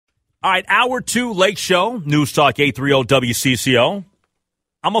All right, Hour 2 Lake Show, News Talk 830 WCCO.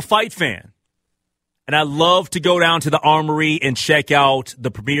 I'm a fight fan, and I love to go down to the Armory and check out the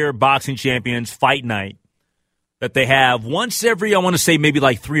Premier Boxing Champions Fight Night that they have once every, I want to say, maybe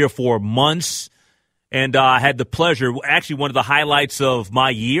like 3 or 4 months. And I had the pleasure, actually one of the highlights of my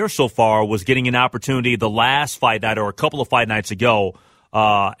year so far was getting an opportunity the last fight night or a couple of fight nights ago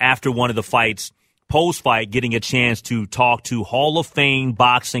after one of the fights, post-fight, getting a chance to talk to Hall of Fame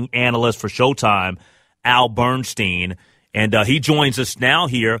boxing analyst for Showtime, Al Bernstein. And he joins us now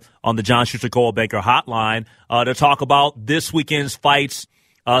here on the John Schuster Coldwell Banker Hotline to talk about this weekend's fights,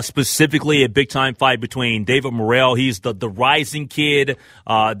 specifically a big-time fight between David Morrell. He's the rising kid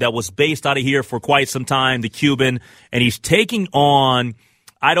that was based out of here for quite some time, the Cuban, and he's taking on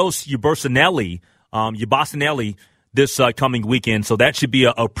Aidos Yabasinelli this coming weekend. So that should be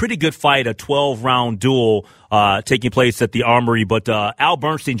a pretty good fight, a 12-round duel taking place at the Armory. But Al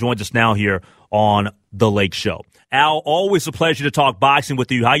Bernstein joins us now here on The Lake Show. Al, always a pleasure to talk boxing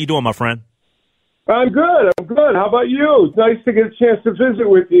with you. How you doing, my friend? I'm good. How about you? It's nice to get a chance to visit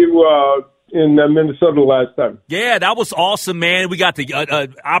with you in Minnesota last time. Yeah, that was awesome, man. We got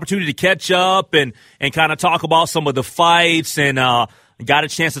the opportunity to catch up and kind of talk about some of the fights and got a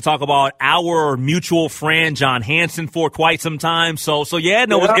chance to talk about our mutual friend, John Hanson, for quite some time. So yeah,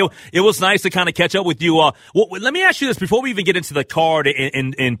 no, yeah. It was nice to kind of catch up with you. Well, let me ask you this before we even get into the card,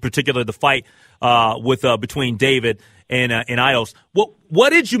 in particular the fight with between David and Aidos. What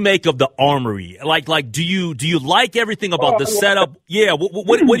did you make of the Armory? Like, do you like everything about the setup? Yeah.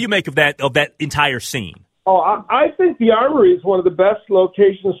 What do you make of that entire scene? Oh, I think the Armory is one of the best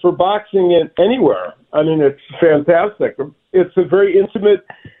locations for boxing anywhere. I mean, it's fantastic. It's a very intimate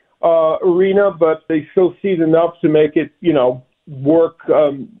arena, but they still seat enough to make it, work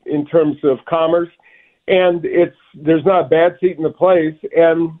in terms of commerce. And there's not a bad seat in the place,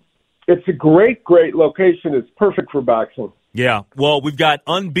 and it's a great, great location. It's perfect for boxing. Yeah, well, we've got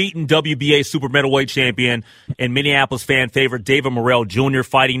unbeaten WBA super middleweight champion and Minneapolis fan favorite David Morrell Jr.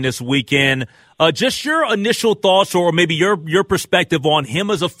 fighting this weekend. Just your initial thoughts or maybe your perspective on him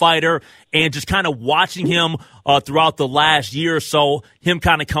as a fighter and just kind of watching him throughout the last year or so, him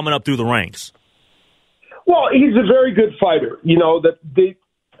kind of coming up through the ranks. Well, he's a very good fighter. The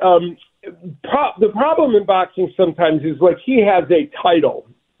problem in boxing sometimes is like he has a title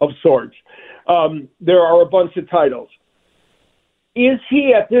of sorts. There are a bunch of titles. Is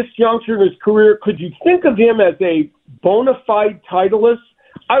he at this juncture in his career, could you think of him as a bona fide titleist?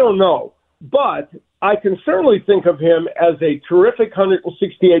 I don't know. But I can certainly think of him as a terrific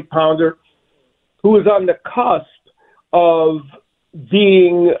 168-pounder who is on the cusp of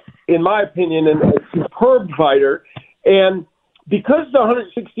being, in my opinion, a superb fighter. And because the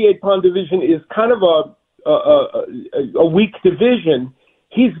 168-pound division is kind of a weak division,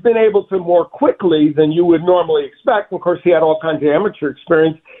 he's been able to more quickly than you would normally expect. Of course, he had all kinds of amateur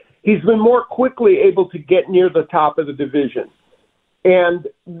experience. He's been more quickly able to get near the top of the division. And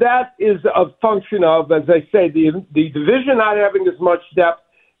that is a function of, as I say, the division not having as much depth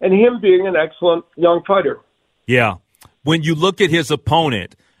and him being an excellent young fighter. Yeah. When you look at his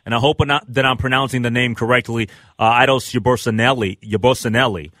opponent, and I hope that I'm pronouncing the name correctly, Aidos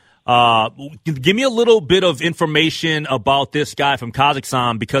Yabasinelli, give me a little bit of information about this guy from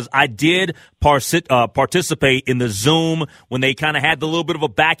Kazakhstan because I did participate in the Zoom when they kind of had the little bit of a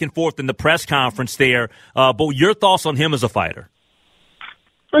back and forth in the press conference there. But your thoughts on him as a fighter?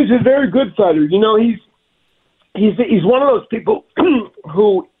 He's a very good fighter. He's one of those people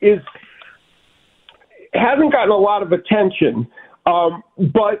who hasn't gotten a lot of attention,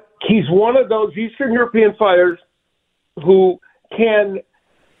 but he's one of those Eastern European fighters who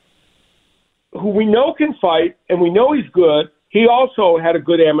we know can fight, and we know he's good. He also had a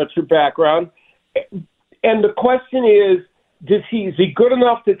good amateur background. And the question is he good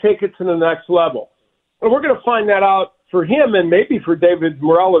enough to take it to the next level? And we're going to find that out for him and maybe for David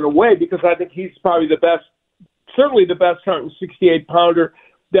Morrell in a way, because I think he's probably certainly the best 168-pounder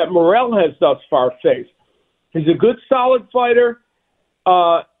that Morrell has thus far faced. He's a good, solid fighter,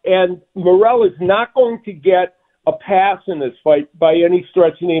 and Morrell is not going to get a pass in this fight by any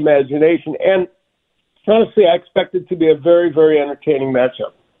stretch of the imagination. And honestly, I expect it to be a very, very entertaining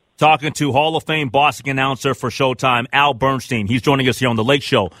matchup. Talking to Hall of Fame boxing announcer for Showtime, Al Bernstein. He's joining us here on The Lake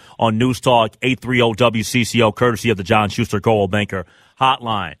Show on News Talk 830 WCCO, courtesy of the John Schuster Coldwell Banker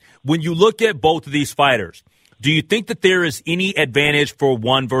Hotline. When you look at both of these fighters, do you think that there is any advantage for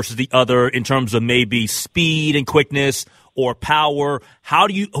one versus the other in terms of maybe speed and quickness or power?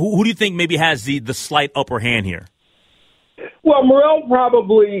 Who do you think maybe has the slight upper hand here? Well, Morrell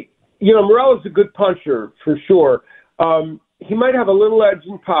probably, Morrell is a good puncher for sure. he might have a little edge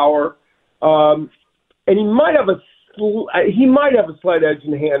in power, and he might have a slight edge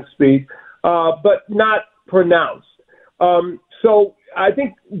in hand speed, but not pronounced. So I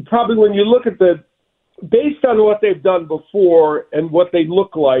think probably when you look at based on what they've done before and what they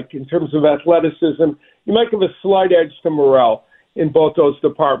look like in terms of athleticism, you might give a slight edge to Morrell in both those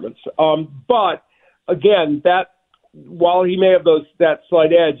departments. But again, while he may have that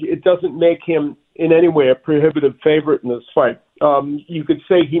slight edge, it doesn't make him in any way a prohibitive favorite in this fight. You could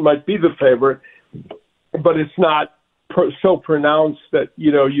say he might be the favorite, but it's not so pronounced that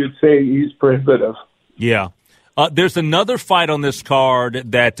you'd say he's prohibitive. Yeah. There's another fight on this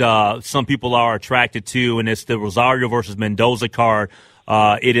card that some people are attracted to, and it's the Rosario versus Mendoza card.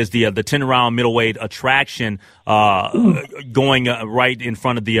 It is the 10-round middleweight attraction going right in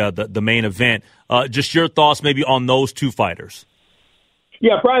front of the main event. Just your thoughts maybe on those two fighters.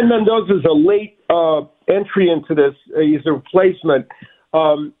 Yeah, Brian Mendoza is a late entry into this. He's a replacement,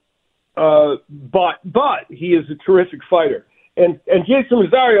 but he is a terrific fighter. And Jason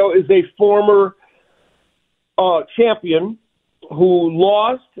Rosario is a former champion who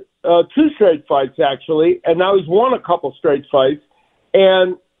lost 2 straight fights, actually, and now he's won a couple straight fights.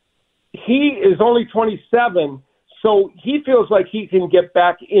 And he is only 27, so he feels like he can get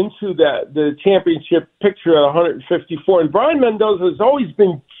back into the championship picture at 154. And Brian Mendoza has always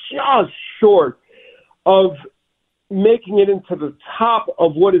been just short of making it into the top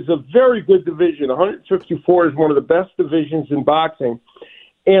of what is a very good division. 154 is one of the best divisions in boxing.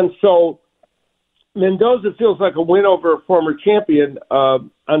 And so Mendoza feels like a win over a former champion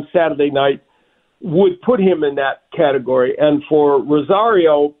on Saturday night would put him in that category. And for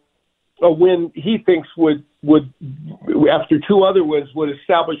Rosario, a win he thinks would after 2 other wins, would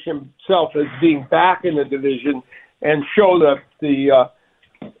establish himself as being back in the division and show the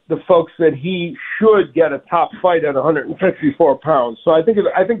folks that he should get a top fight at 154 pounds. So I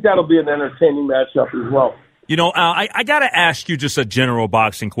think that'll be an entertaining matchup as well. I got to ask you just a general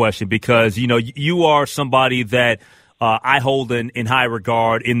boxing question because, you are somebody that I hold in high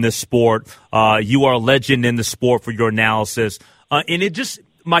regard in this sport. You are a legend in the sport for your analysis.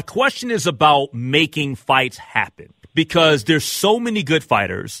 My question is about making fights happen because there's so many good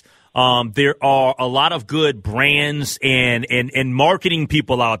fighters. There are a lot of good brands and marketing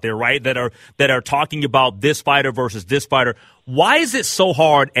people out there, right, that are talking about this fighter versus this fighter. Why is it so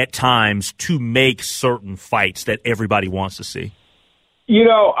hard at times to make certain fights that everybody wants to see?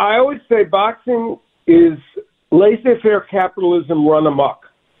 I always say boxing is laissez-faire capitalism run amok.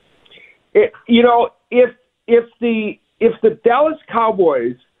 If the Dallas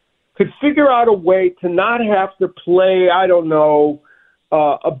Cowboys could figure out a way to not have to play, I don't know,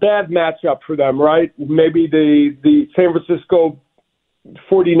 a bad matchup for them, right? Maybe the San Francisco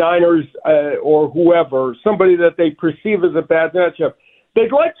 49ers or whoever, somebody that they perceive as a bad matchup.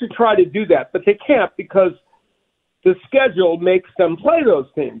 They'd like to try to do that, but they can't because the schedule makes them play those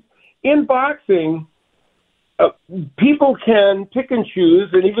teams. In boxing, people can pick and choose,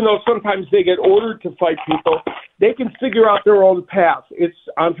 and even though sometimes they get ordered to fight people, they can figure out their own path. It's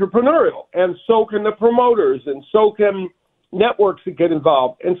entrepreneurial, and so can the promoters, and so can networks that get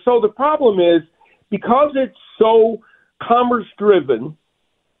involved. And so the problem is, because it's so commerce-driven,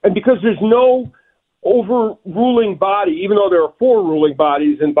 and because there's no overruling body, even though there are 4 ruling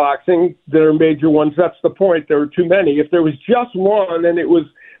bodies in boxing, there are major ones, that's the point, there are too many. If there was just one and it was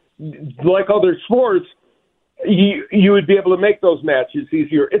like other sports, you would be able to make those matches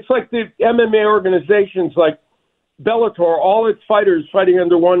easier. It's like the MMA organizations like Bellator, all its fighters fighting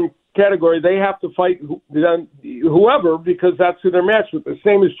under one category, they have to fight whoever because that's who they're matched with. The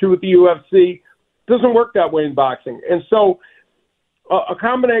same is true with the UFC. It doesn't work that way in boxing. And so a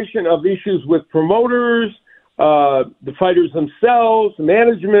combination of issues with promoters, the fighters themselves,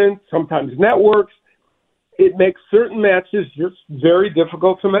 management, sometimes networks, it makes certain matches just very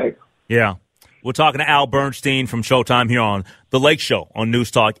difficult to make. Yeah. We're talking to Al Bernstein from Showtime here on The Lake Show on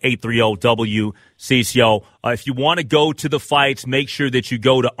News Talk 830 WCCO. If you want to go to the fights, make sure that you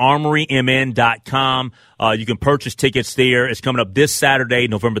go to ArmoryMN.com. You can purchase tickets there. It's coming up this Saturday,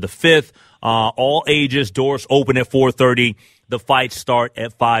 November the 5th. All ages, doors open at 4:30. The fights start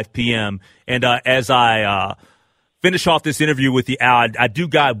at 5 p.m. And as I finish off this interview with you, Al, I do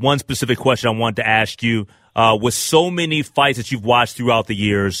got one specific question I wanted to ask you. With so many fights that you've watched throughout the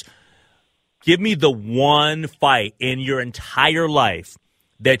years, give me the one fight in your entire life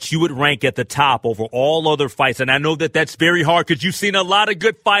that you would rank at the top over all other fights. And I know that that's very hard because you've seen a lot of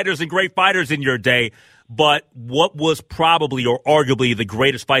good fighters and great fighters in your day. But what was probably or arguably the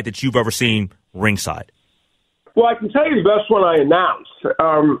greatest fight that you've ever seen ringside? Well, I can tell you the best one I announced.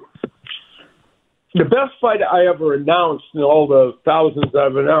 the best fight I ever announced in all the thousands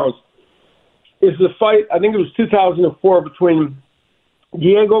I've announced is the fight, I think it was 2004, between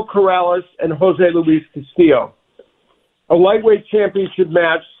Diego Corrales and Jose Luis Castillo, a lightweight championship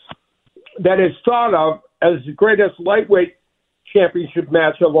match that is thought of as the greatest lightweight championship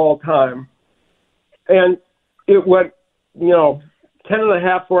match of all time. And it went, 10 and a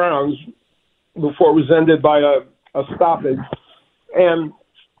half rounds before it was ended by a stoppage. And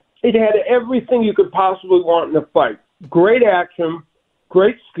it had everything you could possibly want in a fight. Great action,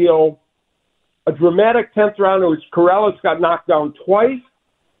 great skill, a dramatic 10th round in which Corrales got knocked down twice,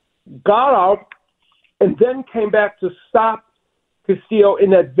 got out, and then came back to stop Castillo in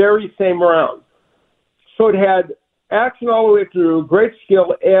that very same round. So it had action all the way through, great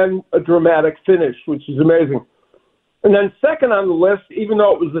skill, and a dramatic finish, which is amazing. And then second on the list, even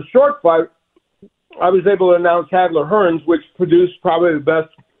though it was a short fight, I was able to announce Hagler-Hearns, which produced probably the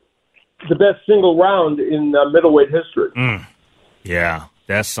best single round in middleweight history. Yeah,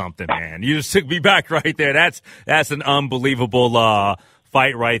 that's something, man. You just took me back right there. That's an unbelievable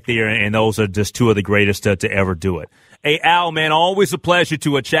fight right there, and those are just two of the greatest to ever do it. Hey, Al, man, always a pleasure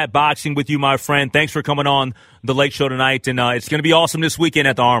to chat boxing with you, my friend. Thanks for coming on the Lake Show tonight, and it's going to be awesome this weekend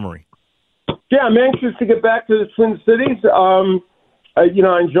at the Armory. Yeah, I'm anxious to get back to the Twin Cities. I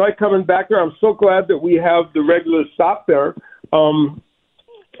enjoy coming back there. I'm so glad that we have the regular stop there. I'm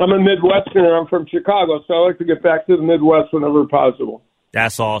a Midwesterner. I'm from Chicago, so I like to get back to the Midwest whenever possible.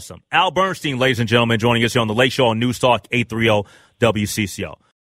 That's awesome. Al Bernstein, ladies and gentlemen, joining us here on the Lake Show on News Talk 830 WCCO.